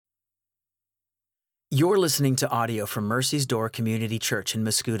You're listening to audio from Mercy's Door Community Church in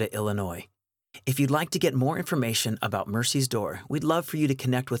Muscuda, Illinois. If you'd like to get more information about Mercy's Door, we'd love for you to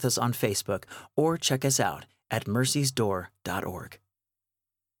connect with us on Facebook or check us out at mercysdoor.org.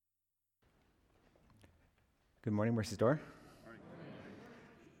 Good morning, Mercy's Door.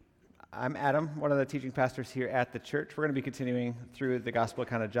 I'm Adam, one of the teaching pastors here at the church. We're going to be continuing through the Gospel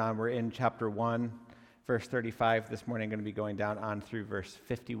account of John. We're in chapter 1, verse 35 this morning. Going to be going down on through verse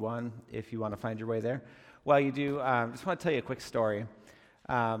 51 if you want to find your way there. While you do, just want to tell you a quick story.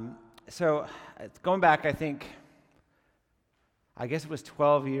 So going back, I guess it was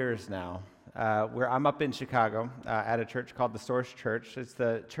 12 years now, where I'm up in Chicago at a church called the Source Church. It's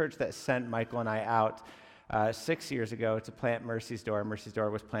the church that sent Michael and I out 6 years ago to plant Mercy's Door. Mercy's Door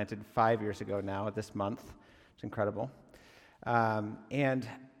was planted 5 years ago now this month. It's incredible. And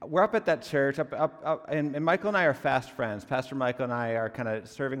we're up at that church, and Michael and I are fast friends. Pastor Michael and I are kind of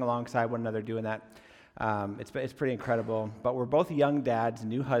serving alongside one another doing that. It's pretty incredible. But we're both young dads,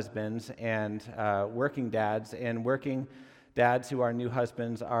 new husbands, and working dads. And working dads who are new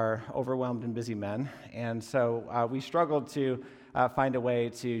husbands are overwhelmed and busy men. And so we struggled to find a way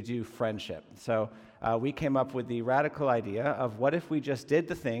to do friendship. So we came up with the radical idea of what if we just did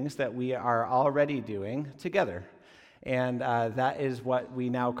the things that we are already doing together. And that is what we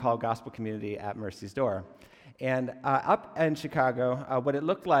now call Gospel Community at Mercy's Door. And up in Chicago, what it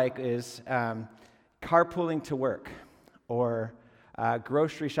looked like is carpooling to work, or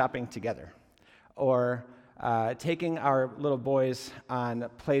grocery shopping together, or taking our little boys on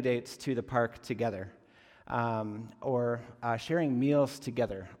play dates to the park together, or sharing meals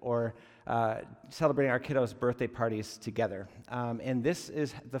together, or celebrating our kiddos' birthday parties together. And this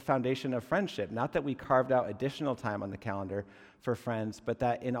is the foundation of friendship. Not that we carved out additional time on the calendar for friends, but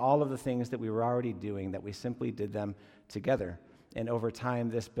that in all of the things that we were already doing, that we simply did them together. And over time,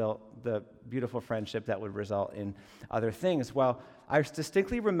 this built the beautiful friendship that would result in other things. Well, I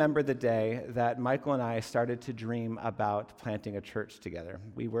distinctly remember the day that Michael and I started to dream about planting a church together.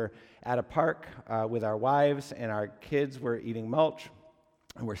 We were at a park with our wives, and our kids were eating mulch.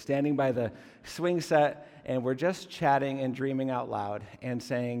 And we're standing by the swing set, and we're just chatting and dreaming out loud and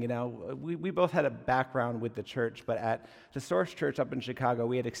saying, we both had a background with the church, but at the Source Church up in Chicago,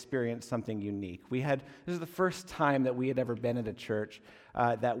 we had experienced something unique. This is the first time that we had ever been at a church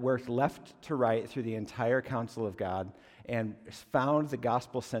that worked left to right through the entire counsel of God and found the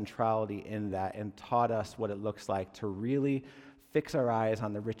gospel centrality in that and taught us what it looks like to really fix our eyes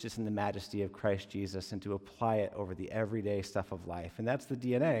on the riches and the majesty of Christ Jesus and to apply it over the everyday stuff of life. And that's the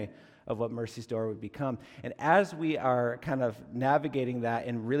DNA of what Mercy's Door would become. And as we are kind of navigating that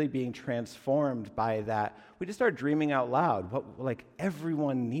and really being transformed by that, we just start dreaming out loud.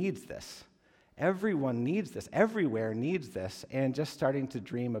 Everyone needs this. Everyone needs this. Everywhere needs this. And just starting to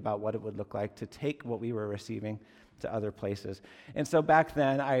dream about what it would look like to take what we were receiving to other places. And so back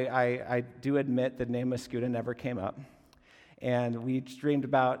then, I do admit the name Muscuda never came up. And we dreamed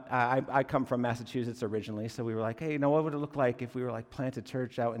about, I come from Massachusetts originally, so we were like, hey, what would it look like if we were plant a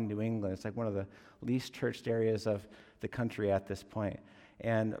church out in New England? It's one of the least churched areas of the country at this point.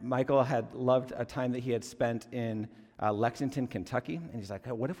 And Michael had loved a time that he had spent in Lexington, Kentucky, and he's like,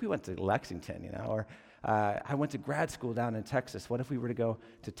 what if we went to Lexington, Or I went to grad school down in Texas. What if we were to go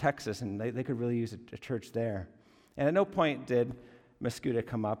to Texas, and they could really use a church there? And at no point did Muscuda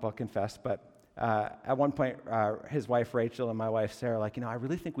come up, I'll confess, but at one point, his wife Rachel and my wife Sarah I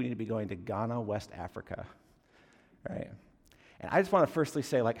really think we need to be going to Ghana, West Africa, right? And I just want to firstly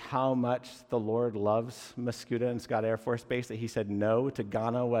say how much the Lord loves Muscuda and Scott Air Force Base that he said no to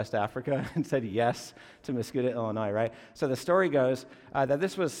Ghana, West Africa, and said yes to Muscuda, Illinois, right? So the story goes that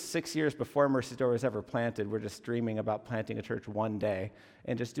this was 6 years before Mercy's Door was ever planted. We're just dreaming about planting a church one day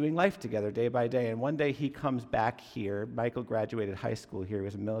and just doing life together day by day. And one day he comes back here. Michael graduated high school here. He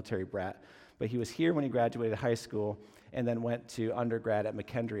was a military brat. But he was here when he graduated high school and then went to undergrad at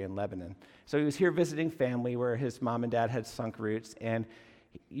McKendree in Lebanon. So he was here visiting family where his mom and dad had sunk roots. And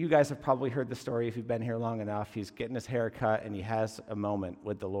you guys have probably heard the story if you've been here long enough. He's getting his hair cut, and he has a moment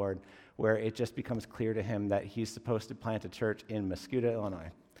with the Lord where it just becomes clear to him that he's supposed to plant a church in Muscuda,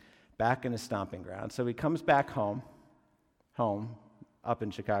 Illinois, back in his stomping ground. So he comes back home up in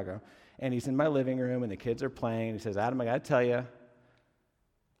Chicago, and he's in my living room, and the kids are playing. And he says, Adam, I got to tell you,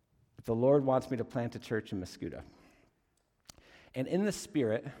 the Lord wants me to plant a church in Muscuda. And in the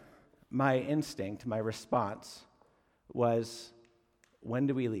spirit, my instinct, my response was, when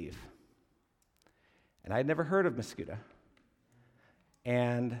do we leave? And I'd never heard of Muscuda.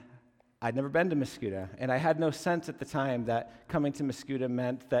 And I'd never been to Muscuda. And I had no sense at the time that coming to Muscuda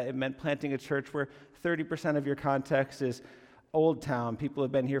meant planting a church where 30% of your context is Old Town, people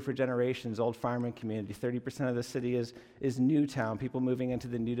have been here for generations, old farming community. 30% of the city is New Town, people moving into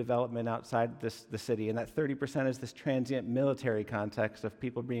the new development outside the city. And that 30% is this transient military context of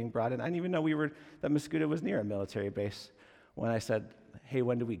people being brought in. I didn't even know that Mascoutah was near a military base when I said, hey,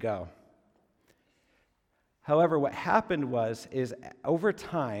 when do we go? However, what happened is over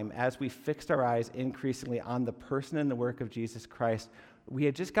time, as we fixed our eyes increasingly on the person and the work of Jesus Christ, we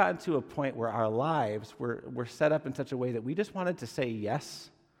had just gotten to a point where our lives were set up in such a way that we just wanted to say yes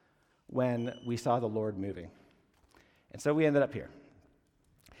when we saw the Lord moving. And so we ended up here.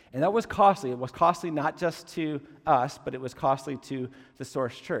 And that was costly. It was costly not just to us, but it was costly to the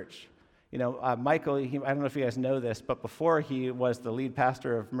Source Church. You know, Michael, I don't know if you guys know this, but before he was the lead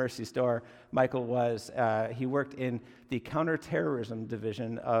pastor of Mercy's Door, Michael he worked in the counterterrorism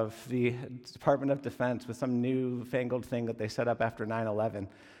division of the Department of Defense with some newfangled thing that they set up after 9/11,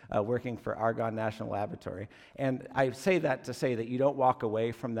 working for Argonne National Laboratory. And I say that to say that you don't walk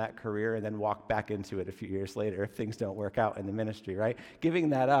away from that career and then walk back into it a few years later if things don't work out in the ministry, right? Giving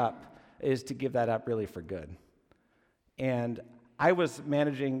that up is to give that up really for good. And I was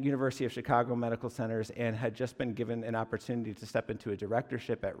managing University of Chicago Medical Centers and had just been given an opportunity to step into a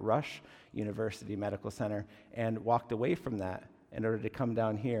directorship at Rush University Medical Center and walked away from that in order to come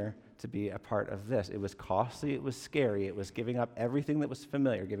down here to be a part of this. It was costly, it was scary, it was giving up everything that was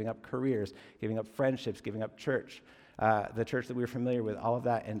familiar, giving up careers, giving up friendships, giving up church, the church that we were familiar with, all of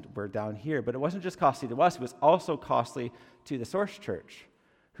that, and we're down here. But it wasn't just costly to us, it was also costly to the Source Church,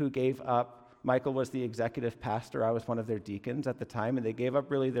 who gave up. Michael was the executive pastor. I was one of their deacons at the time, and they gave up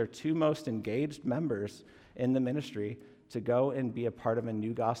really their two most engaged members in the ministry to go and be a part of a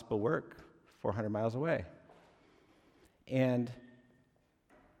new gospel work 400 miles away. And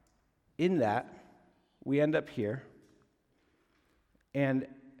in that, we end up here, and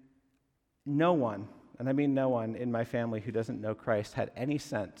no one, and I mean no one in my family who doesn't know Christ had any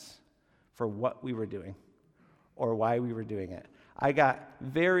sense for what we were doing or why we were doing it. I got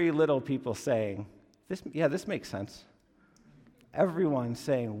very little people saying, this makes sense. Everyone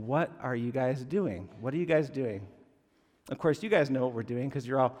saying, what are you guys doing? What are you guys doing? Of course, you guys know what we're doing because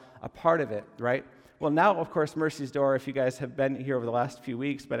you're all a part of it, right? Well, now, of course, Mercy's Door, if you guys have been here over the last few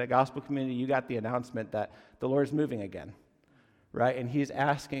weeks, but at Gospel Community, you got the announcement that the Lord's moving again, right? And he's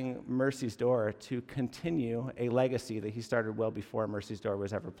asking Mercy's Door to continue a legacy that he started well before Mercy's Door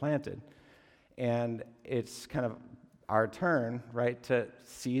was ever planted. And it's kind of our turn, right, to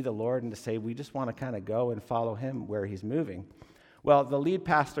see the Lord and to say we just want to kind of go and follow him where he's moving. Well, the lead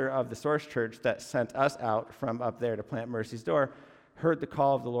pastor of the Source Church that sent us out from up there to plant Mercy's Door heard the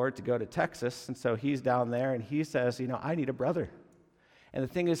call of the Lord to go to Texas, and so he's down there, and he says, I need a brother. And the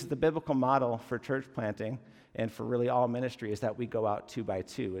thing is, the biblical model for church planting and for really all ministry is that we go out 2 by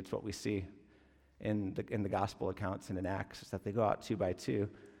 2. It's what we see in the gospel accounts and in Acts, is that they go out 2 by 2.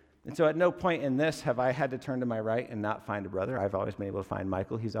 And so at no point in this have I had to turn to my right and not find a brother. I've always been able to find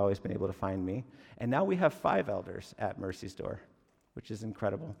Michael. He's always been able to find me. And now we have 5 elders at Mercy's Door, which is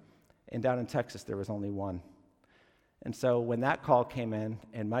incredible. And down in Texas, there was only 1. And so when that call came in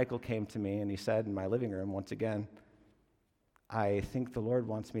and Michael came to me and he said in my living room, once again, I think the Lord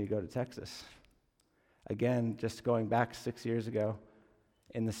wants me to go to Texas. Again, just going back 6 years ago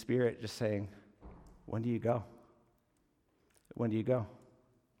in the Spirit, just saying, when do you go? When do you go?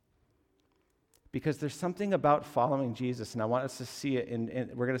 Because there's something about following Jesus, and I want us to see it, and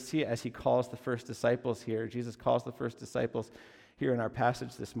we're going to see it as he calls the first disciples here. Jesus calls the first disciples here in our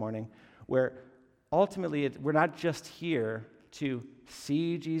passage this morning, where ultimately we're not just here to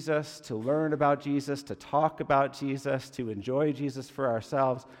see Jesus, to learn about Jesus, to talk about Jesus, to enjoy Jesus for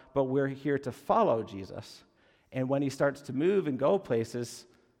ourselves, but we're here to follow Jesus. And when he starts to move and go places,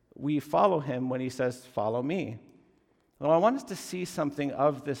 we follow him when he says, follow me. Well, I want us to see something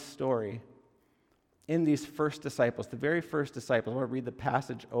of this story in these first disciples, the very first disciples. I want to read the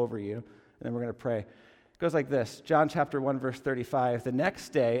passage over you, and then we're going to pray. It goes like this, John chapter 1, verse 35. The next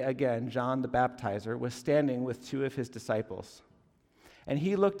day, again, John the Baptizer was standing with 2 of his disciples. And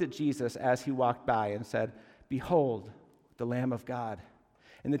he looked at Jesus as he walked by and said, behold, the Lamb of God.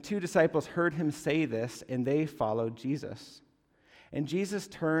 And the 2 disciples heard him say this, and they followed Jesus. And Jesus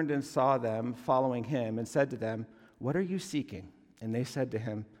turned and saw them following him and said to them, what are you seeking? And they said to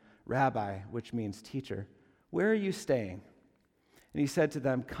him, Rabbi, which means teacher, where are you staying? And he said to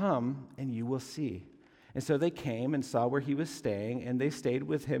them, come and you will see. And so they came and saw where he was staying, and they stayed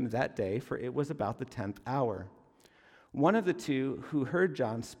with him that day, for it was about the 10th hour. One of the 2 who heard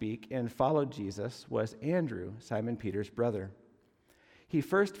John speak and followed Jesus was Andrew, Simon Peter's brother. He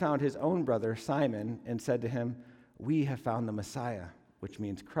first found his own brother Simon and said to him, we have found the Messiah, which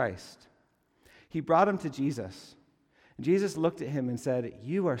means Christ. He brought him to Jesus. Jesus looked at him and said,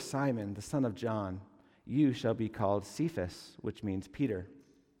 "You are Simon, the son of John. You shall be called Cephas," which means Peter.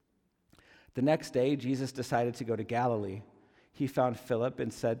 The next day, Jesus decided to go to Galilee. He found Philip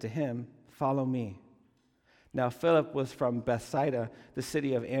and said to him, "Follow me." Now Philip was from Bethsaida, the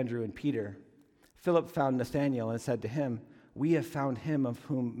city of Andrew and Peter. Philip found Nathanael and said to him, "We have found him of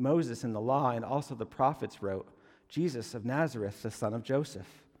whom Moses in the law and also the prophets wrote, Jesus of Nazareth, the son of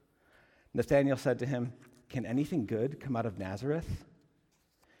Joseph." Nathanael said to him, "Can anything good come out of Nazareth?"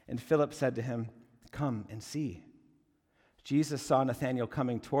 And Philip said to him, "Come and see." Jesus saw Nathanael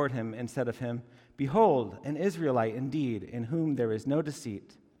coming toward him and said of him, "Behold, an Israelite indeed, in whom there is no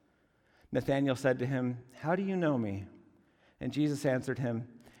deceit." Nathanael said to him, "How do you know me?" And Jesus answered him,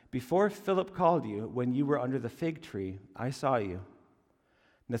 "Before Philip called you, when you were under the fig tree, I saw you."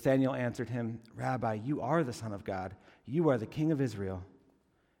 Nathanael answered him, "Rabbi, you are the Son of God. You are the King of Israel."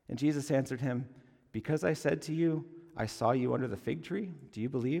 And Jesus answered him, "Because I said to you, I saw you under the fig tree, do you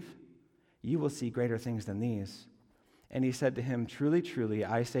believe? You will see greater things than these." And he said to him, "Truly, truly,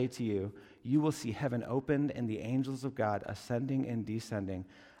 I say to you, you will see heaven opened and the angels of God ascending and descending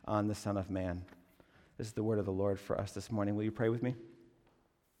on the Son of Man." This is the word of the Lord for us this morning. Will you pray with me?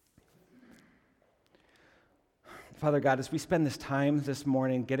 Father God, as we spend this time this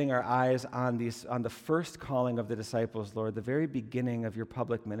morning getting our eyes on the first calling of the disciples, Lord, the very beginning of your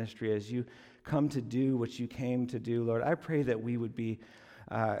public ministry, as you come to do what you came to do, Lord, I pray that we would be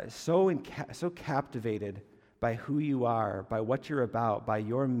so captivated by who you are, by what you're about, by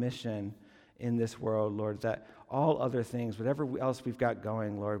your mission in this world, Lord, that all other things, whatever else we've got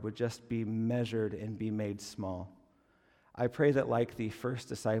going, Lord, would just be measured and be made small. I pray that like the first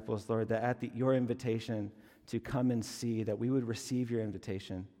disciples, Lord, that at your invitation to come and see, that we would receive your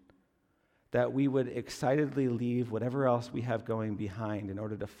invitation, that we would excitedly leave whatever else we have going behind in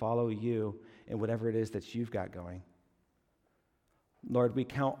order to follow you in whatever it is that you've got going. Lord, we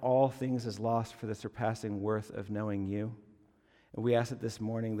count all things as lost for the surpassing worth of knowing you. And we ask that this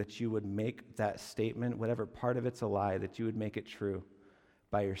morning that you would make that statement, whatever part of it's a lie, that you would make it true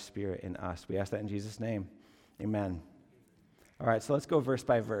by your Spirit in us. We ask that in Jesus' name. Amen. All right, so let's go verse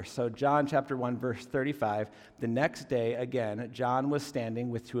by verse. So John chapter 1, verse 35, the next day, again, John was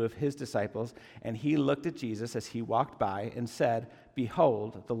standing with two of his disciples, and he looked at Jesus as he walked by and said,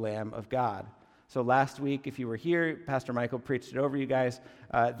 "Behold, the Lamb of God." So last week, if you were here, Pastor Michael preached it over you guys,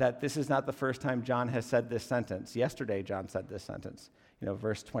 that this is not the first time John has said this sentence. Yesterday, John said this sentence.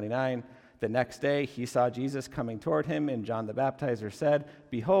 Verse 29, the next day he saw Jesus coming toward him, and John the Baptizer said,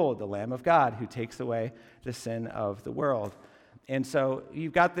 "Behold, the Lamb of God who takes away the sin of the world." And so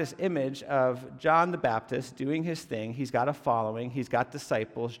you've got this image of John the Baptist doing his thing. He's got a following. He's got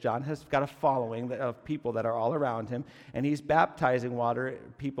disciples. John has got a following of people that are all around him. And he's baptizing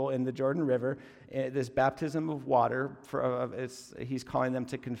people in the Jordan River. This baptism of water, he's calling them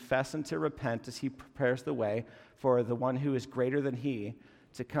to confess and to repent as he prepares the way for the one who is greater than he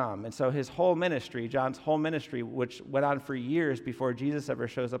to come. And so his whole ministry, John's whole ministry, which went on for years before Jesus ever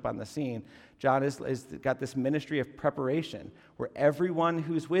shows up on the scene, John has got this ministry of preparation where everyone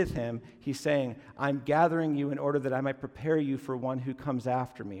who's with him, he's saying, "I'm gathering you in order that I might prepare you for one who comes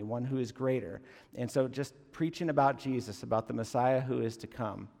after me, one who is greater." And so just preaching about Jesus, about the Messiah who is to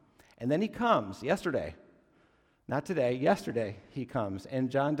come. And then he comes yesterday, not today, yesterday he comes, and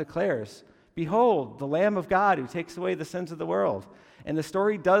John declares, "Behold, the Lamb of God who takes away the sins of the world." And the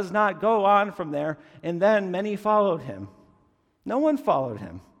story does not go on from there, and then many followed him. No one followed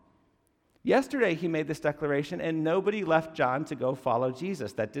him. Yesterday he made this declaration, and nobody left John to go follow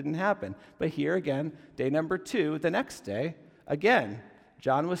Jesus. That didn't happen. But here again, day number 2, the next day, again,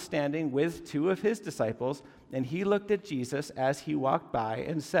 John was standing with two of his disciples, and he looked at Jesus as he walked by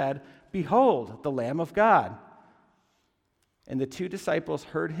and said, "Behold, the Lamb of God." And the two disciples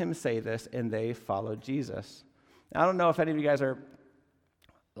heard him say this, and they followed Jesus. Now, I don't know if any of you guys are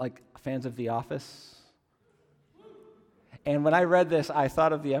fans of The Office. And when I read this, I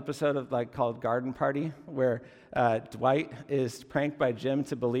thought of the episode called Garden Party, where Dwight is pranked by Jim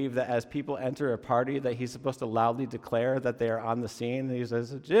to believe that as people enter a party that he's supposed to loudly declare that they are on the scene. And he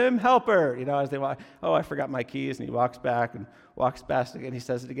says, "Jim, help her!" As they walk, "Oh, I forgot my keys." And he walks back and walks past again. He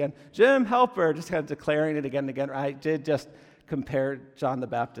says it again, "Jim, help her!" Just kind of declaring it again and again. I did just compare John the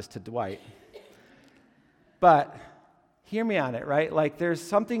Baptist to Dwight. But hear me on it, right? There's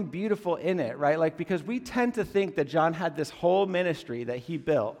something beautiful in it, right? Because we tend to think that John had this whole ministry that he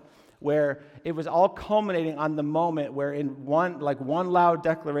built where it was all culminating on the moment where in one loud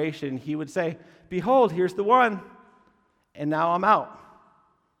declaration he would say, "Behold, here's the one, and now I'm out.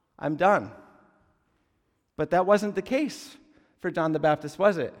 I'm done." But that wasn't the case for John the Baptist,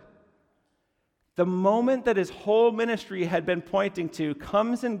 was it? the moment that his whole ministry had been pointing to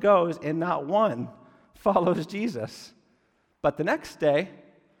comes and goes, and not one follows Jesus. But the next day,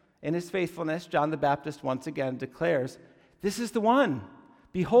 in his faithfulness, John the Baptist once again declares, "This is the one.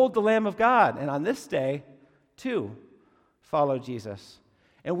 Behold the Lamb of God." And on this day, two follow Jesus.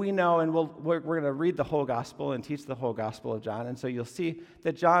 And we know, and we're going to read the whole gospel and teach the whole gospel of John. And so you'll see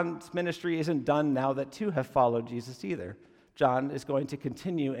that John's ministry isn't done now that two have followed Jesus either. John is going to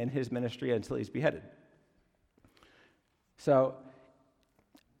continue in his ministry until he's beheaded. So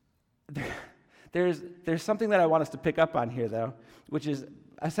there's something that I want us to pick up on here, though, which is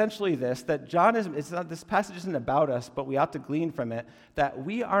essentially this, that this passage isn't about us, but we ought to glean from it that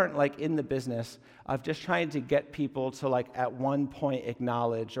we aren't like in the business of just trying to get people to like at one point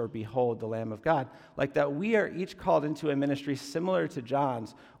acknowledge or behold the Lamb of God. Like that we are each called into a ministry similar to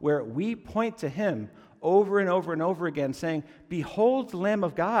John's, where we point to him over and over and over again saying, "Behold the Lamb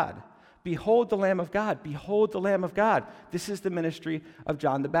of God. Behold the Lamb of God. Behold the Lamb of God." This is the ministry of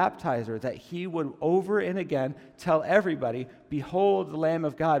John the Baptizer, that he would over and again tell everybody, "Behold the Lamb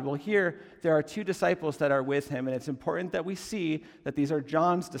of God." Well, here there are two disciples that are with him, and it's important that we see that these are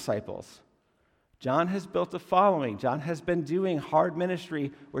John's disciples. John has built a following. John has been doing hard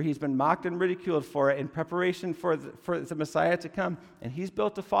ministry where he's been mocked and ridiculed for it in preparation for the Messiah to come, and he's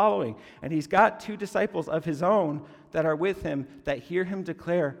built a following. And he's got two disciples of his own that are with him that hear him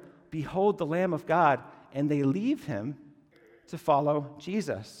declare, "Behold the Lamb of God," and they leave him to follow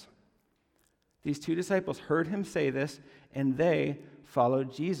Jesus. These two disciples heard him say this, and they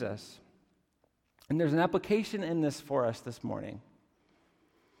followed Jesus. And there's an application in this for us this morning.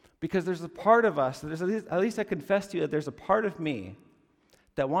 Because there's a part of us, at least I confess to you that there's a part of me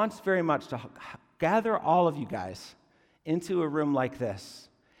that wants very much to gather all of you guys into a room like this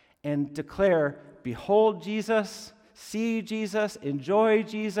and declare, "Behold Jesus," see Jesus, enjoy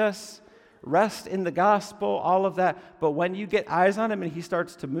Jesus, rest in the gospel, all of that. But when you get eyes on him and he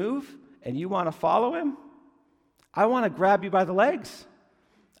starts to move and you want to follow him, I want to grab you by the legs.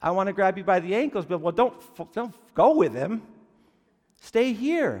 I want to grab you by the ankles, but well, don't go with him. Stay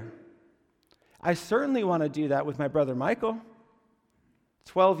here. I certainly want to do that with my brother Michael.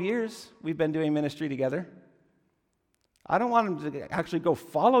 12 years we've been doing ministry together. I don't want him to actually go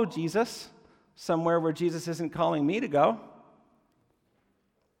follow Jesus somewhere where Jesus isn't calling me to go.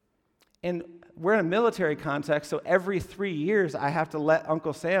 And we're in a military context, so every 3 years I have to let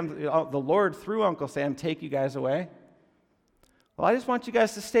Uncle Sam, the Lord through Uncle Sam, take you guys away. Well, I just want you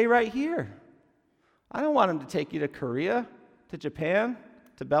guys to stay right here. I don't want him to take you to Korea, to Japan,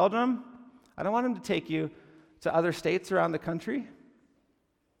 to Belgium. I don't want him to take you to other states around the country.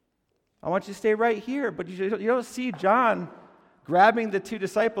 I want you to stay right here. But you don't see John grabbing the two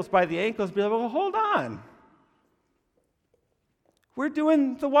disciples by the ankles and be like, "Well, hold on. We're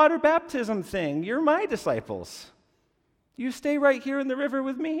doing the water baptism thing. You're my disciples. You stay right here in the river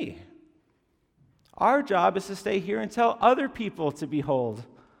with me." Our job is to stay here and tell other people to behold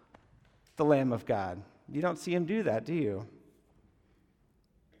the Lamb of God. You don't see him do that, do you?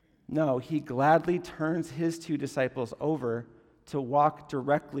 No, he gladly turns his two disciples over to walk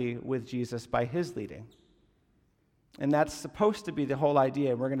directly with Jesus by his leading. And that's supposed to be the whole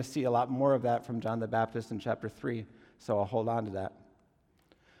idea. We're going to see a lot more of that from John the Baptist in chapter 3, so I'll hold on to that.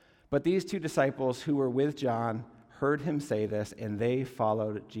 But these two disciples who were with John heard him say this, and they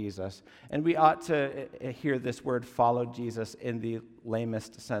followed Jesus. And we ought to hear this word "followed Jesus" in the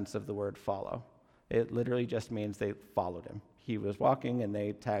lamest sense of the word "follow." It literally just means they followed him. He was walking, and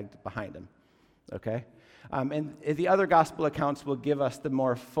they tagged behind him, okay? And the other gospel accounts will give us the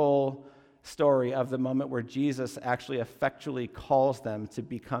more full story of the moment where Jesus actually effectually calls them to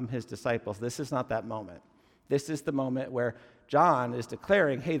become his disciples. This is not that moment. This is the moment where John is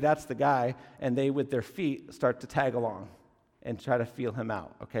declaring, "Hey, that's the guy," and they, with their feet, start to tag along and try to feel him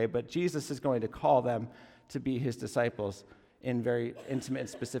out, okay? But Jesus is going to call them to be his disciples in very intimate and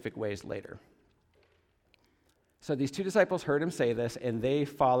specific ways later. So these two disciples heard him say this, and they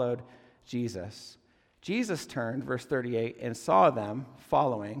followed Jesus. Jesus turned, verse 38, and saw them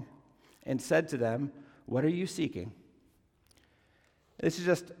following and said to them, "What are you seeking?" This is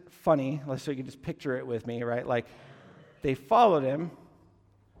just funny, so you can just picture it with me, right? Like, they followed him,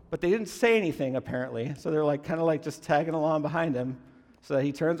 but they didn't say anything, apparently. So they're like kind of like just tagging along behind him. So that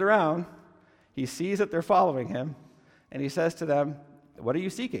he turns around, he sees that they're following him, and he says to them, "What are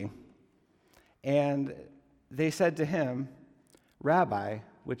you seeking?" And they said to him, "Rabbi,"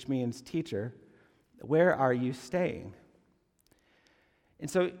 which means teacher, "where are you staying?" And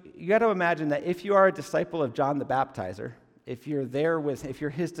so you got to imagine that if you are a disciple of John the Baptizer, if you're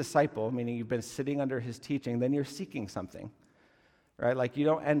his disciple, meaning you've been sitting under his teaching, then you're seeking something. right? Like you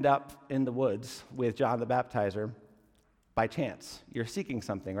don't end up in the woods with John the Baptizer by chance. You're seeking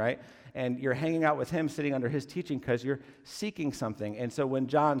something, right? And you're hanging out with him, sitting under his teaching because you're seeking something. And so when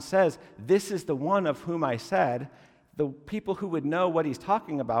John says, this is the one of whom I said, the people who would know what he's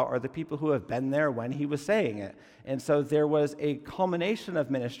talking about are the people who have been there when he was saying it. And so there was a culmination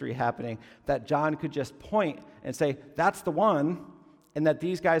of ministry happening that John could just point and say, that's the one, and that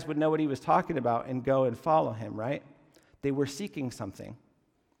these guys would know what he was talking about and go and follow him, right? They were seeking something.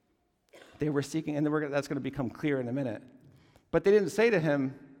 They were seeking, and that's going to become clear in a minute. But they didn't say to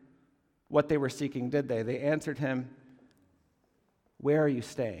him what they were seeking, did they? They answered him, where are you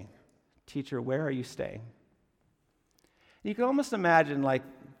staying? Teacher, where are you staying? You can almost imagine like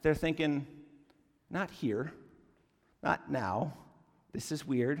they're thinking, not here, not now. This is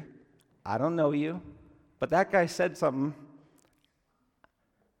weird. I don't know you. But that guy said something.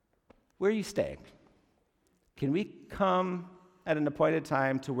 Where are you staying? Can we come at an appointed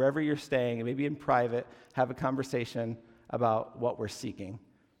time to wherever you're staying, and maybe in private, have a conversation about what we're seeking?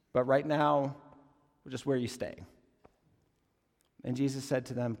 But right now, just where are you staying? And Jesus said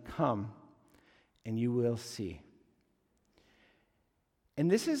to them, come, and you will see. And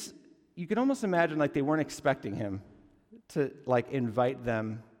this is, you can almost imagine like they weren't expecting him to like invite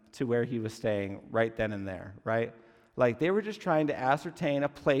them to where he was staying right then and there, right? Like they were just trying to ascertain a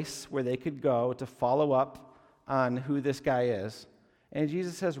place where they could go to follow up on who this guy is. And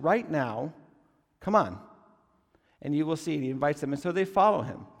Jesus says, right now, come on, and you will see. And he invites them, and so they follow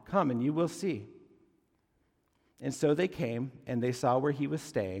him. Come, and you will see. And so they came, and they saw where he was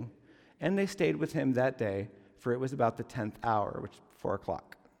staying, and they stayed with him that day, for it was about the 10th hour, which is 4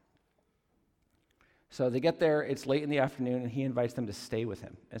 o'clock. So they get there, it's late in the afternoon, and he invites them to stay with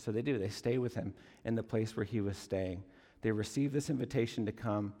him. And so they do. They stay with him in the place where he was staying. They receive this invitation to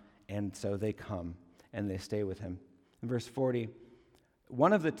come, and so they come, and they stay with him. In verse 40,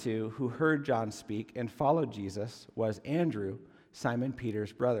 one of the two who heard John speak and followed Jesus was Andrew, Simon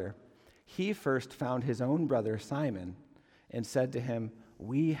Peter's brother. He first found his own brother Simon and said to him,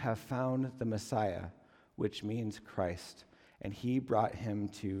 we have found the Messiah, which means Christ. And he brought him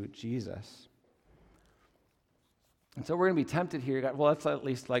to Jesus. And so we're going to be tempted here. Well, let's at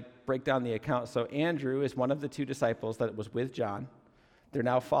least break down the account. So Andrew is one of the two disciples that was with John. They're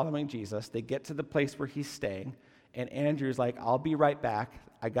now following Jesus. They get to the place where he's staying. And Andrew's like, I'll be right back.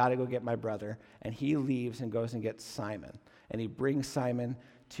 I got to go get my brother. And he leaves and goes and gets Simon. And he brings Simon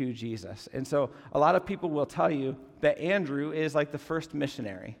to Jesus. And so a lot of people will tell you that Andrew is like the first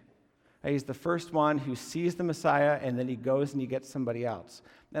missionary. He's the first one who sees the Messiah, and then he goes and he gets somebody else.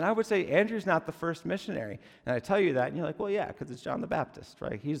 And I would say Andrew's not the first missionary. And I tell you that, and you're like, well, yeah, because it's John the Baptist,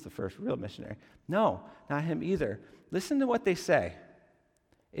 right? He's the first real missionary. No, not him either. Listen to what they say.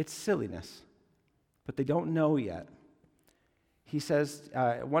 It's silliness, but they don't know yet. He says,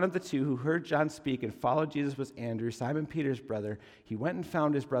 one of the two who heard John speak and followed Jesus was Andrew, Simon Peter's brother. He went and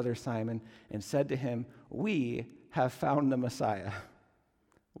found his brother Simon and said to him, we have found the Messiah,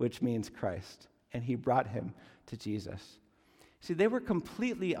 which means Christ. And he brought him to Jesus. See, they were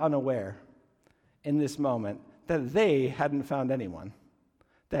completely unaware in this moment that they hadn't found anyone,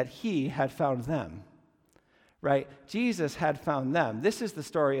 that he had found them. Right? Jesus had found them. This is the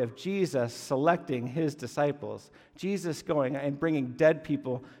story of Jesus selecting his disciples. Jesus going and bringing dead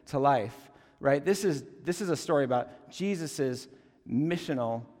people to life. Right? This is a story about Jesus'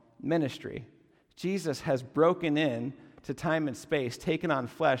 missional ministry. Jesus has broken in to time and space, taken on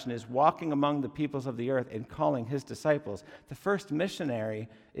flesh, and is walking among the peoples of the earth and calling his disciples. The first missionary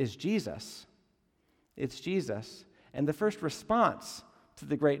is Jesus. It's Jesus. And the first response to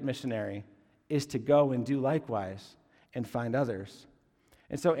the great missionary is to go and do likewise and find others.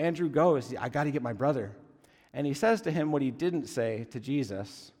 And so Andrew goes, I got to get my brother. And he says to him what he didn't say to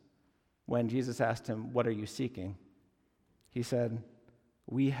Jesus when Jesus asked him, what are you seeking? He said,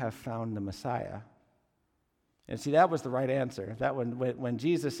 we have found the Messiah. And see, that was the right answer. That when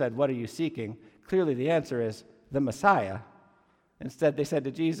Jesus said, what are you seeking? Clearly the answer is the Messiah. Instead, they said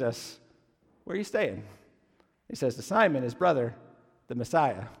to Jesus, where are you staying? He says to Simon, his brother, the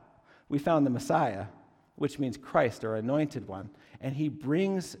Messiah. We found the Messiah, which means Christ or anointed one. And he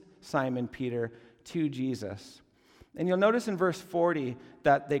brings Simon Peter to Jesus. And you'll notice in verse 40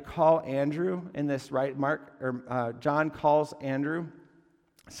 that they call Andrew in this, right? John calls Andrew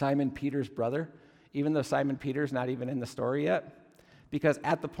Simon Peter's brother, even though Simon Peter's not even in the story yet. Because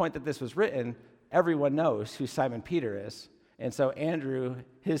at the point that this was written, everyone knows who Simon Peter is. And so Andrew,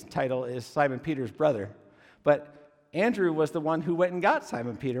 his title is Simon Peter's brother. But Andrew was the one who went and got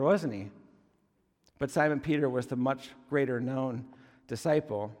Simon Peter, wasn't he? But Simon Peter was the much greater known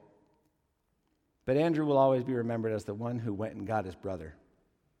disciple. But Andrew will always be remembered as the one who went and got his brother.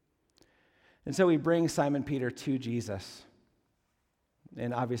 And so we bring Simon Peter to Jesus.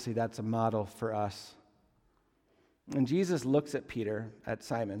 And obviously that's a model for us. And Jesus looks at Peter, at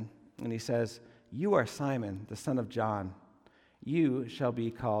Simon, and he says, "You are Simon, the son of John. You shall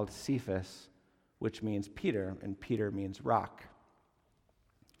be called Cephas," which means Peter, and Peter means rock.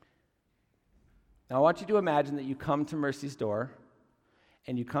 Now I want you to imagine that you come to Mercy's Door,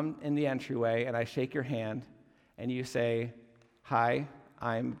 and you come in the entryway, and I shake your hand, and you say, "Hi,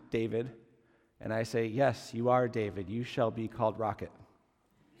 I'm David." And I say, "Yes, you are David. You shall be called Rocket."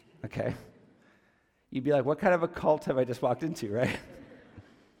 Okay? You'd be like, what kind of a cult have I just walked into, right?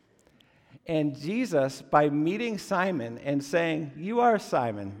 And Jesus, by meeting Simon and saying, "You are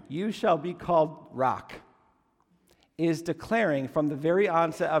Simon, you shall be called Rock," is declaring from the very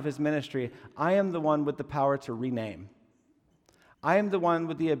onset of his ministry, I am the one with the power to rename. I am the one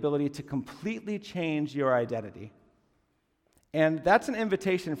with the ability to completely change your identity. And that's an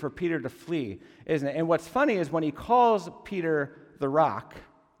invitation for Peter to flee, isn't it? And what's funny is when he calls Peter the Rock,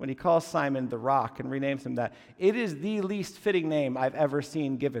 when he calls Simon the Rock and renames him that, it is the least fitting name I've ever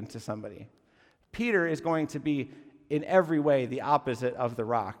seen given to somebody. Peter is going to be, in every way, the opposite of the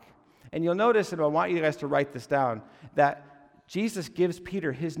rock. And you'll notice, and I want you guys to write this down, that Jesus gives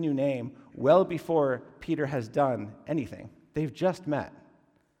Peter his new name well before Peter has done anything. They've just met.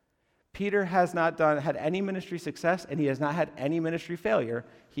 Peter has not had any ministry success, and he has not had any ministry failure.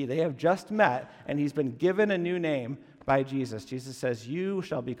 They have just met, and he's been given a new name by Jesus. Jesus says, "You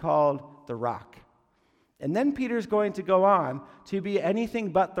shall be called the Rock." And then Peter's going to go on to be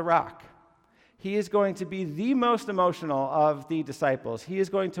anything but the rock. He is going to be the most emotional of the disciples. He is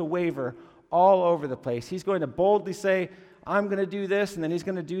going to waver all over the place. He's going to boldly say, "I'm going to do this," and then he's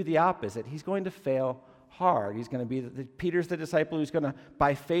going to do the opposite. He's going to fail hard. He's going to be, Peter's the disciple who's going to,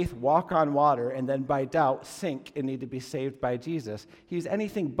 by faith, walk on water, and then by doubt, sink and need to be saved by Jesus. He's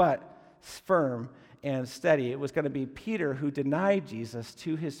anything but firm and steady. It was going to be Peter who denied Jesus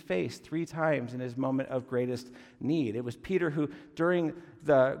to his face 3 times in his moment of greatest need. It was Peter who, during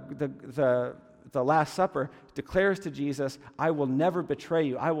the Last Supper, declares to Jesus, "I will never betray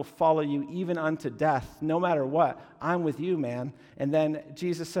you. I will follow you even unto death. No matter what, I'm with you, man." And then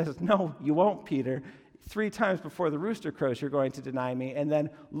Jesus says, "No, you won't, Peter. 3 times before the rooster crows, you're going to deny me." And then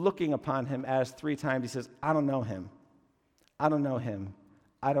looking upon him as 3 times, he says, "I don't know him. I don't know him.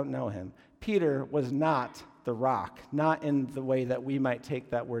 I don't know him." Peter was not the rock, not in the way that we might take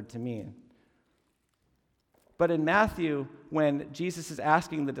that word to mean. But in Matthew, when Jesus is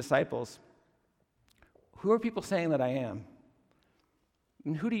asking the disciples, "Who are people saying that I am?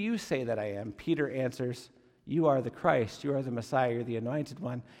 And who do you say that I am?" Peter answers, "You are the Christ. You are the Messiah. You're the Anointed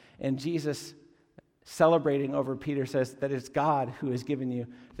One." And Jesus, celebrating over Peter, says that it's God who has given you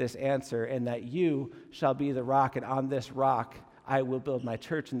this answer, and that you shall be the rock, and on this rock I will build my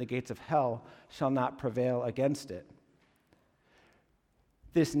church, and the gates of hell shall not prevail against it.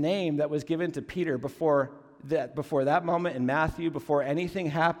 This name that was given to Peter before that moment in Matthew, before anything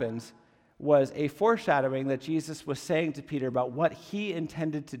happens, was a foreshadowing that Jesus was saying to Peter about what he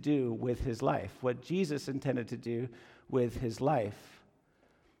intended to do with his life, what Jesus intended to do with his life.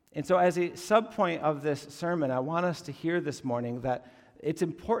 And so as a subpoint of this sermon, I want us to hear this morning that it's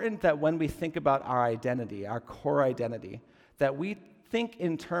important that when we think about our identity, our core identity, that we think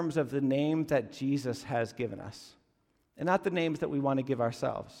in terms of the name that Jesus has given us, and not the names that we want to give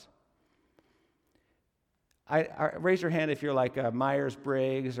ourselves. Raise your hand if you're like a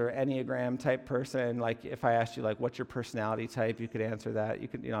Myers-Briggs or Enneagram type person. Like if I asked you, like, what's your personality type, you could answer that. You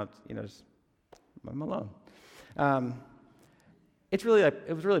could, I'm alone. It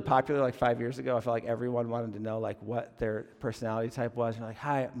was really popular like 5 years ago. I felt like everyone wanted to know like what their personality type was. And like,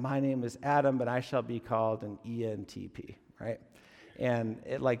 "Hi, my name is Adam, but I shall be called an ENTP," right? And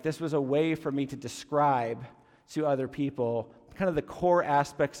this was a way for me to describe to other people kind of the core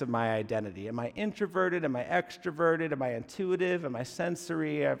aspects of my identity. Am I introverted? Am I extroverted? Am I intuitive? Am I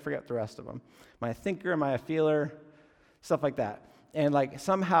sensory? I forget the rest of them. Am I a thinker? Am I a feeler? Stuff like that. And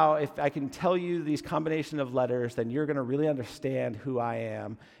somehow, if I can tell you these combination of letters, then you're going to really understand who I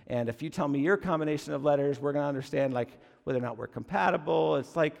am. And if you tell me your combination of letters, we're going to understand whether or not we're compatible.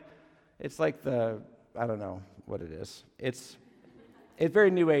 It's like I don't know what it is. It's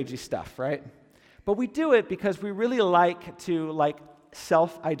very new agey stuff, right? But we do it because we really like to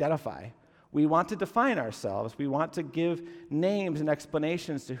self-identify. We want to define ourselves. We want to give names and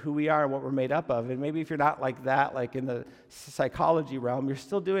explanations to who we are and what we're made up of. And maybe if you're not like that, in the psychology realm, you're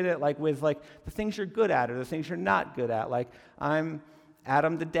still doing it with the things you're good at or the things you're not good at. I'm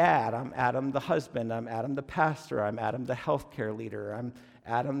Adam the dad, I'm Adam the husband, I'm Adam the pastor, I'm Adam the healthcare leader, I'm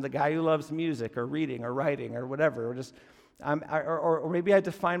Adam the guy who loves music or reading or writing or whatever, or maybe I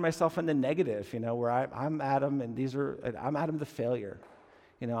define myself in the negative, where I'm Adam and I'm Adam the failure,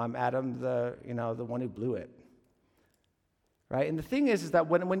 I'm Adam the one who blew it, right? And the thing is that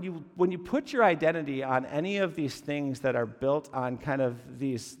when you put your identity on any of these things that are built on kind of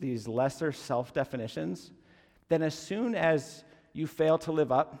these lesser self-definitions, then as soon as you fail to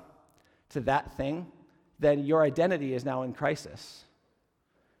live up to that thing, then your identity is now in crisis,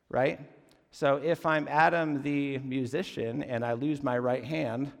 right? So if I'm Adam the musician and I lose my right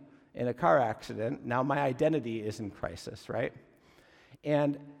hand in a car accident, now my identity is in crisis, right?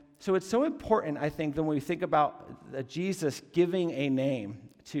 And so it's so important, I think, that when we think about Jesus giving a name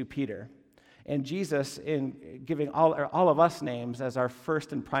to Peter, and Jesus in giving all of us names as our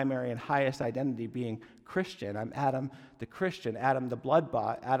first and primary and highest identity being Christian. I'm Adam the Christian, Adam the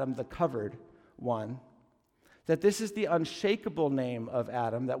blood-bought, Adam the covered one. That this is the unshakable name of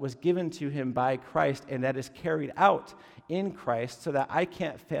Adam that was given to him by Christ and that is carried out in Christ so that I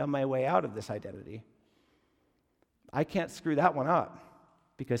can't fail my way out of this identity. I can't screw that one up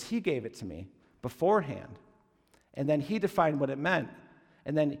because he gave it to me beforehand. And then he defined what it meant.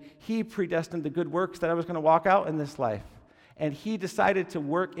 And then he predestined the good works that I was going to walk out in this life. And he decided to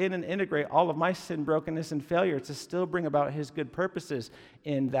work in and integrate all of my sin, brokenness, and failure to still bring about his good purposes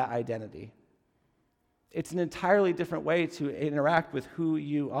in that identity. It's an entirely different way to interact with who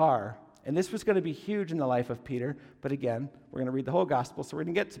you are. And this was going to be huge in the life of Peter. But again, we're going to read the whole gospel, so we're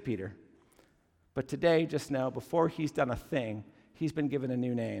going to get to Peter. But today, just know, before he's done a thing, he's been given a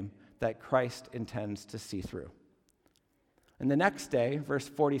new name that Christ intends to see through. And the next day, verse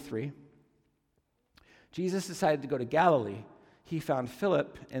 43, Jesus decided to go to Galilee. He found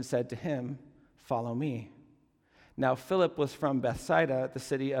Philip and said to him, "Follow me." Now Philip was from Bethsaida, the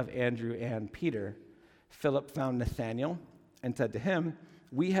city of Andrew and Peter. Philip found Nathanael and said to him,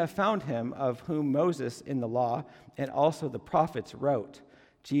 "We have found him of whom Moses in the law and also the prophets wrote,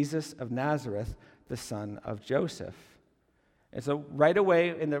 Jesus of Nazareth, the son of Joseph." And so right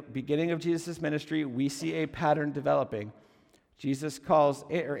away in the beginning of Jesus' ministry, we see a pattern developing.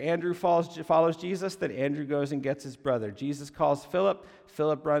 Andrew follows Jesus, then Andrew goes and gets his brother. Jesus calls Philip,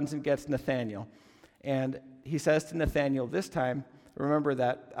 Philip runs and gets Nathanael. And he says to Nathanael this time, remember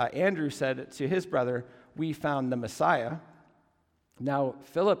that Andrew said to his brother, "We found the Messiah." Now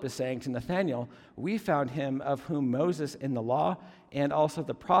Philip is saying to Nathanael, "We found him of whom Moses in the law and also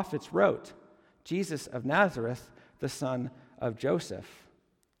the prophets wrote, Jesus of Nazareth, the son of Joseph."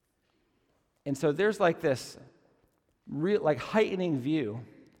 And so there's like this heightening view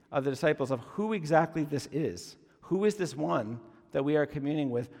of the disciples of who exactly this is. Who is this one that we are communing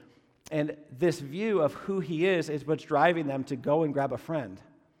with? And this view of who he is what's driving them to go and grab a friend,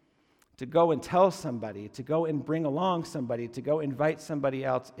 to go and tell somebody, to go and bring along somebody, to go invite somebody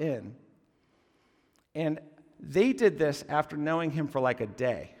else in. And they did this after knowing him for like a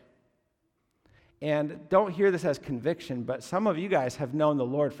day. And don't hear this as conviction, but some of you guys have known the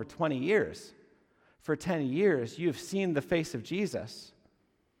Lord for 20 years. For 10 years, you've seen the face of Jesus.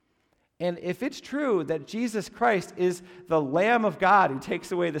 And if it's true that Jesus Christ is the Lamb of God who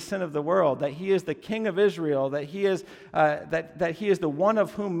takes away the sin of the world, that he is the King of Israel, that he is that he is the one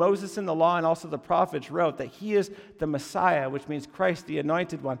of whom Moses in the law and also the prophets wrote, that he is the Messiah, which means Christ, the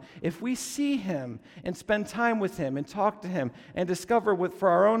anointed one. If we see him and spend time with him and talk to him and discover for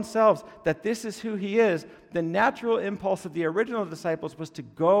our own selves that this is who he is, the natural impulse of the original disciples was to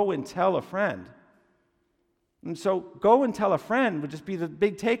go and tell a friend. And so go and tell a friend would just be the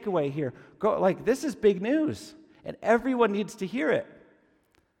big takeaway here. This is big news, and everyone needs to hear it.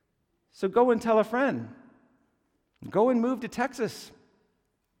 So go and tell a friend. Go and move to Texas.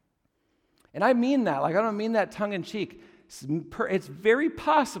 And I mean that. I don't mean that tongue in cheek. It's very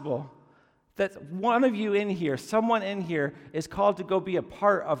possible that one of you in here, someone in here, is called to go be a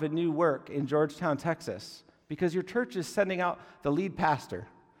part of a new work in Georgetown, Texas, because your church is sending out the lead pastor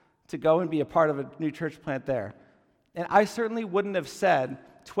to go and be a part of a new church plant there. And I certainly wouldn't have said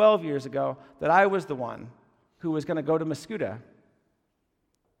 12 years ago that I was the one who was going to go to Mascoutah.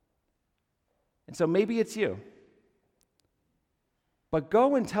 And so maybe it's you. But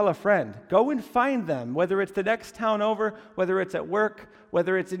go and tell a friend. Go and find them, whether it's the next town over, whether it's at work,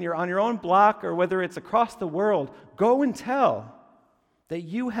 whether it's on your own block, or whether it's across the world. Go and tell that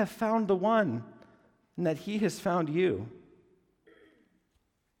you have found the one and that he has found you.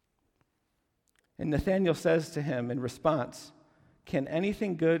 And Nathanael says to him in response, "Can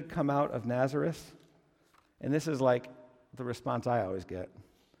anything good come out of Nazareth?" And this is like the response I always get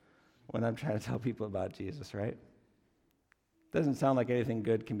when I'm trying to tell people about Jesus, right? Doesn't sound like anything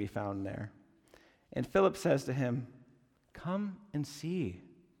good can be found there. And Philip says to him, come and see.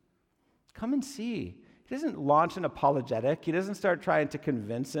 Come and see. He doesn't launch an apologetic. He doesn't start trying to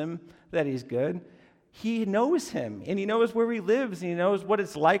convince him that he's good. He knows him, and he knows where he lives, and he knows what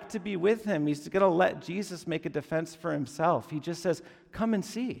it's like to be with him. He's going to let Jesus make a defense for himself. He just says, come and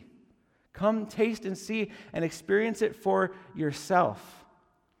see. Come, taste and see, and experience it for yourself.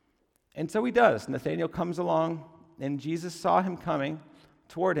 And so he does. Nathanael comes along, and Jesus saw him coming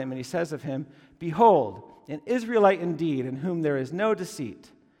toward him, and he says of him, behold, an Israelite indeed, in whom there is no deceit.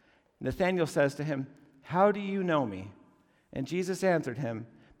 Nathanael says to him, how do you know me? And Jesus answered him,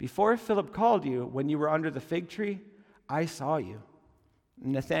 before Philip called you, when you were under the fig tree, I saw you.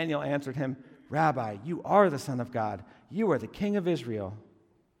 And Nathanael answered him, Rabbi, you are the Son of God. You are the King of Israel.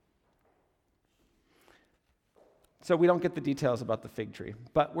 So we don't get the details about the fig tree,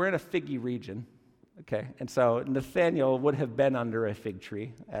 but we're in a figgy region, okay? And so Nathanael would have been under a fig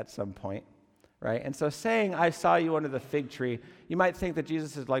tree at some point, right? And so saying, I saw you under the fig tree, you might think that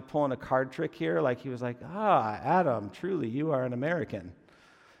Jesus is like pulling a card trick here, like he was like, Adam, truly, you are an American.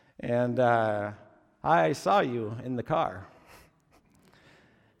 And I saw you in the car,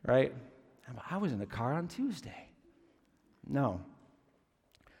 right? I was in the car on Tuesday. No.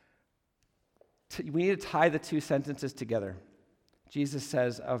 We need to tie the two sentences together. Jesus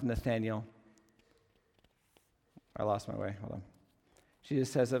says of Nathanael, I lost my way, hold on.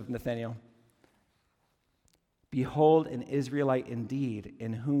 Jesus says of Nathanael, behold, an Israelite indeed,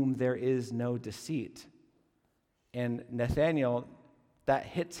 in whom there is no deceit. And Nathanael, that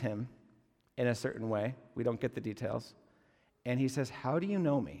hits him in a certain way. We don't get the details. And he says, how do you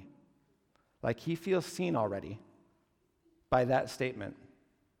know me? Like he feels seen already by that statement.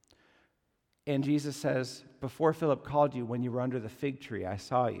 And Jesus says, before Philip called you, when you were under the fig tree, I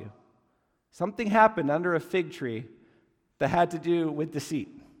saw you. Something happened under a fig tree that had to do with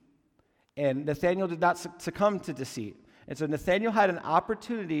deceit. And Nathanael did not succumb to deceit. And so Nathanael had an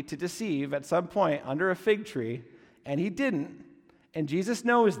opportunity to deceive at some point under a fig tree, and he didn't. And Jesus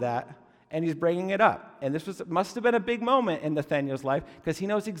knows that, and he's bringing it up. And this must have been a big moment in Nathanael's life because he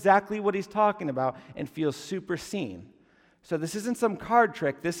knows exactly what he's talking about and feels super seen. So this isn't some card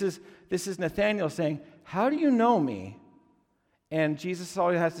trick. This is Nathanael saying, how do you know me? And Jesus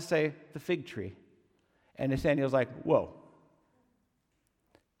always has to say, the fig tree. And Nathanael's like, whoa.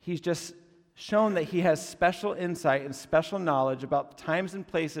 He's just shown that he has special insight and special knowledge about times and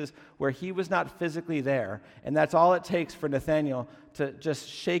places where he was not physically there. And that's all it takes for Nathanael to just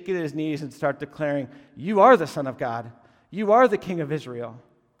shake at his knees and start declaring, you are the Son of God. You are the King of Israel.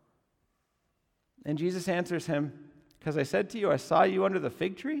 And Jesus answers him, because I said to you, I saw you under the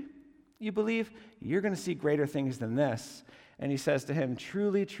fig tree. You believe? You're going to see greater things than this. And he says to him,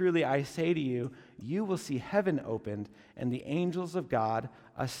 truly, truly, I say to you, you will see heaven opened and the angels of God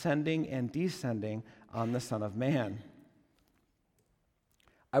ascending and descending on the Son of Man.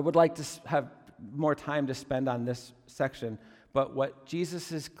 I would like to have more time to spend on this section, but what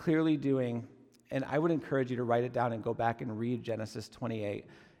Jesus is clearly doing, and I would encourage you to write it down and go back and read Genesis 28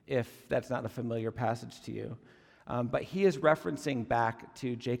 if that's not a familiar passage to you. But he is referencing back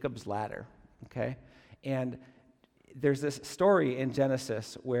to Jacob's ladder, okay? And there's this story in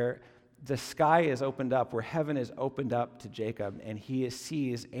Genesis where the sky is opened up, where heaven is opened up to Jacob, and he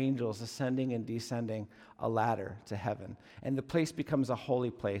sees angels ascending and descending a ladder to heaven. And the place becomes a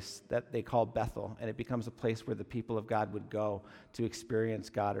holy place that they call Bethel, and it becomes a place where the people of God would go to experience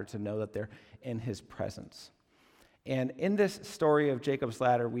God or to know that they're in his presence. And in this story of Jacob's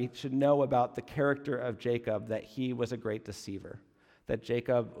ladder, we should know about the character of Jacob, that he was a great deceiver, that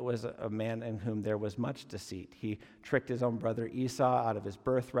Jacob was a man in whom there was much deceit. He tricked his own brother Esau out of his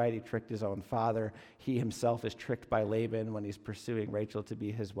birthright. He tricked his own father. He himself is tricked by Laban when he's pursuing Rachel to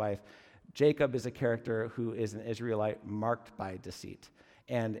be his wife. Jacob is a character who is an Israelite marked by deceit.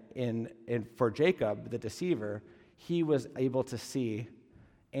 And for Jacob, the deceiver, he was able to see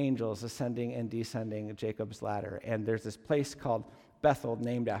angels ascending and descending Jacob's ladder. And there's this place called Bethel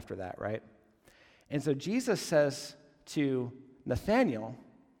named after that, right? And so Jesus says to Nathanael,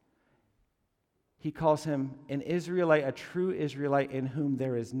 he calls him an Israelite, a true Israelite in whom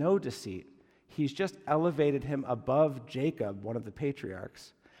there is no deceit. He's just elevated him above Jacob, one of the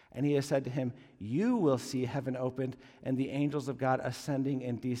patriarchs. And he has said to him, you will see heaven opened and the angels of God ascending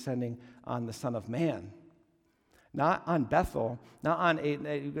and descending on the Son of Man. Not on Bethel, not on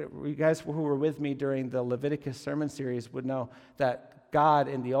you guys who were with me during the Leviticus sermon series would know that God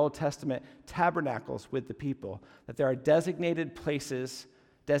in the Old Testament tabernacles with the people, that there are designated places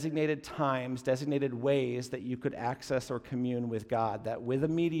designated times, designated ways that you could access or commune with God, that with a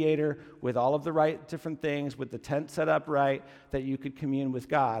mediator, with all of the right different things, with the tent set up right, that you could commune with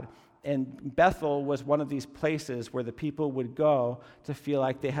God. And Bethel was one of these places where the people would go to feel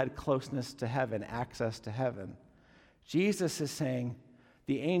like they had closeness to heaven, access to heaven. Jesus is saying,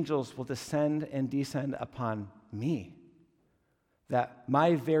 the angels will descend and descend upon me. That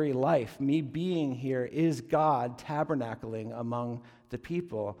my very life, me being here, is God tabernacling among the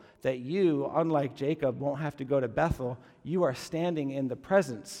people. That you, unlike Jacob, won't have to go to Bethel. You are standing in the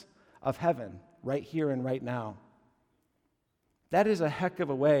presence of heaven, right here and right now. That is a heck of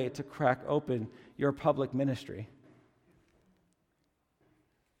a way to crack open your public ministry.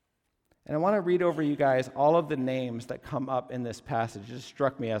 And I want to read over you guys all of the names that come up in this passage. It just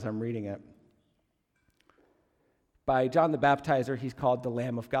struck me as I'm reading it. By John the Baptizer, he's called the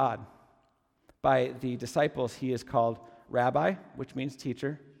Lamb of God. By the disciples, he is called Rabbi, which means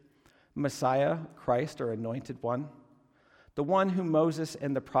teacher, Messiah, Christ, or anointed one, the one whom Moses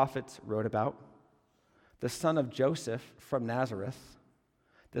and the prophets wrote about, the son of Joseph from Nazareth,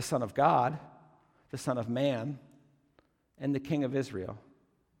 the Son of God, the Son of Man, and the King of Israel.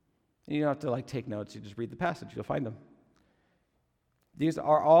 And you don't have to take notes, you just read the passage, you'll find them. These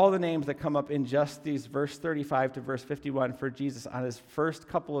are all the names that come up in just these verse 35 to verse 51 for Jesus on his first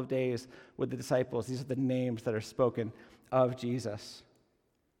couple of days with the disciples. These are the names that are spoken of Jesus.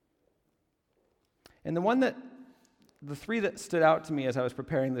 And the three that stood out to me as I was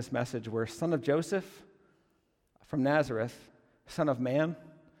preparing this message were Son of Joseph from Nazareth, Son of Man,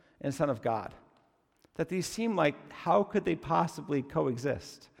 and Son of God. That these seem like, how could they possibly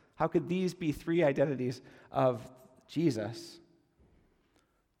coexist? How could these be three identities of Jesus?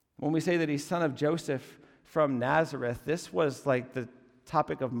 When we say that he's son of Joseph from Nazareth, this was like the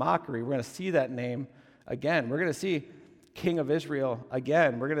topic of mockery. We're going to see that name again. We're going to see King of Israel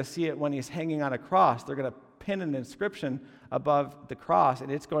again. We're going to see it when he's hanging on a cross. They're going to pin an inscription above the cross,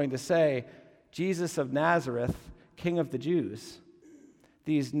 and it's going to say, Jesus of Nazareth, King of the Jews.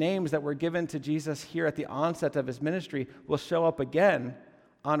 These names that were given to Jesus here at the onset of his ministry will show up again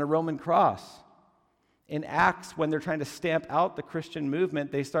on a Roman cross. In Acts, when they're trying to stamp out the Christian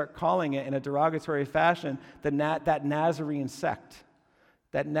movement, they start calling it in a derogatory fashion that Nazarene sect.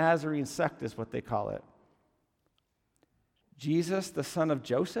 That Nazarene sect is what they call it. Jesus, the son of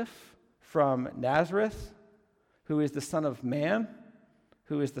Joseph from Nazareth, who is the Son of Man,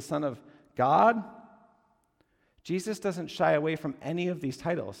 who is the Son of God. Jesus doesn't shy away from any of these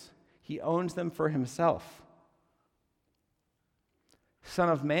titles. He owns them for himself. Son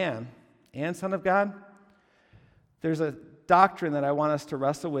of Man and Son of God. There's a doctrine that I want us to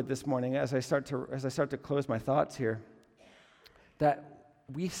wrestle with this morning as I start to close my thoughts here. That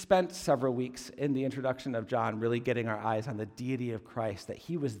we spent several weeks in the introduction of John really getting our eyes on the deity of Christ, that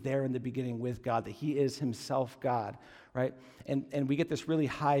he was there in the beginning with God, that he is himself God, right? And we get this really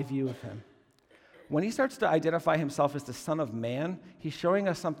high view of him. When he starts to identify himself as the Son of Man, he's showing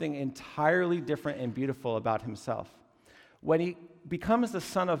us something entirely different and beautiful about himself. When he becomes the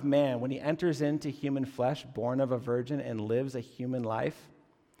Son of Man, when he enters into human flesh, born of a virgin and lives a human life,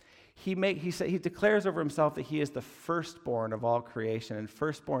 he declares over himself that he is the firstborn of all creation, and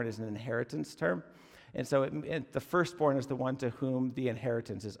firstborn is an inheritance term. And so the firstborn is the one to whom the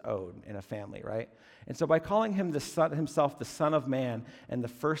inheritance is owed in a family, right? And so by calling him himself the Son of Man and the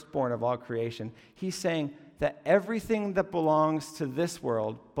firstborn of all creation, he's saying that everything that belongs to this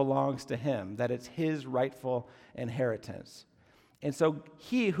world belongs to him, that it's his rightful inheritance. And so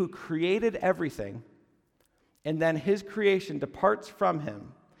he who created everything, and then his creation departs from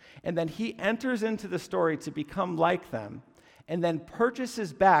him, and then he enters into the story to become like them, and then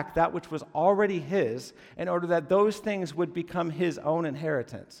purchases back that which was already his in order that those things would become his own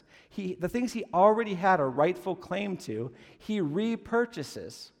inheritance. The things he already had a rightful claim to, he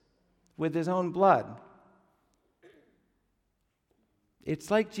repurchases with his own blood.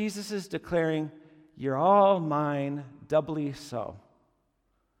 It's like Jesus is declaring, you're all mine, doubly so.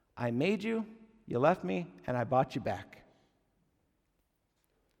 I made you, you left me, and I bought you back.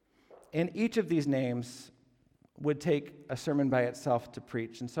 And each of these names would take a sermon by itself to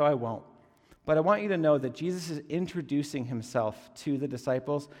preach, and so I won't. But I want you to know that Jesus is introducing himself to the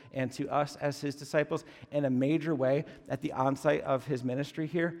disciples and to us as his disciples in a major way at the onset of his ministry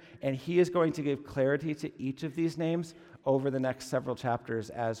here, and he is going to give clarity to each of these names over the next several chapters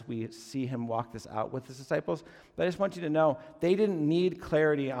as we see him walk this out with his disciples. But I just want you to know, they didn't need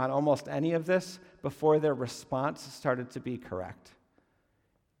clarity on almost any of this before their response started to be correct.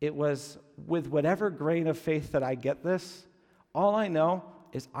 It was, with whatever grain of faith that I get this, all I know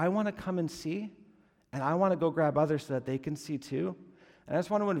is I want to come and see, and I want to go grab others so that they can see too. And I just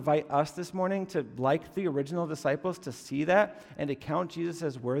want to invite us this morning to, like the original disciples, to see that and to count Jesus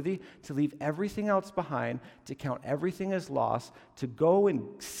as worthy, to leave everything else behind, to count everything as loss, to go and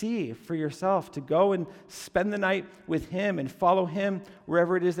see for yourself, to go and spend the night with him and follow him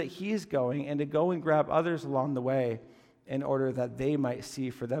wherever it is that he's going, and to go and grab others along the way in order that they might see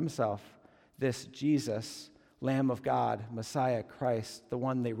for themselves this Jesus, Lamb of God, Messiah, Christ, the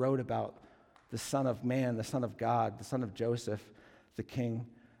one they wrote about, the Son of Man, the Son of God, the Son of Joseph, the King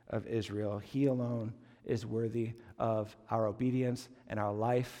of Israel. He alone is worthy of our obedience and our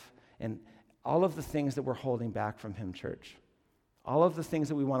life and all of the things that we're holding back from him, church. All of the things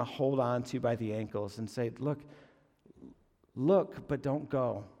that we want to hold on to by the ankles and say, look, but don't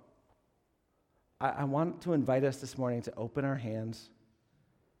go. I want to invite us this morning to open our hands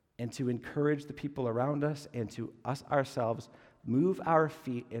and to encourage the people around us and to us ourselves, move our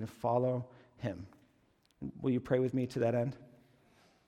feet and follow him. Will you pray with me to that end?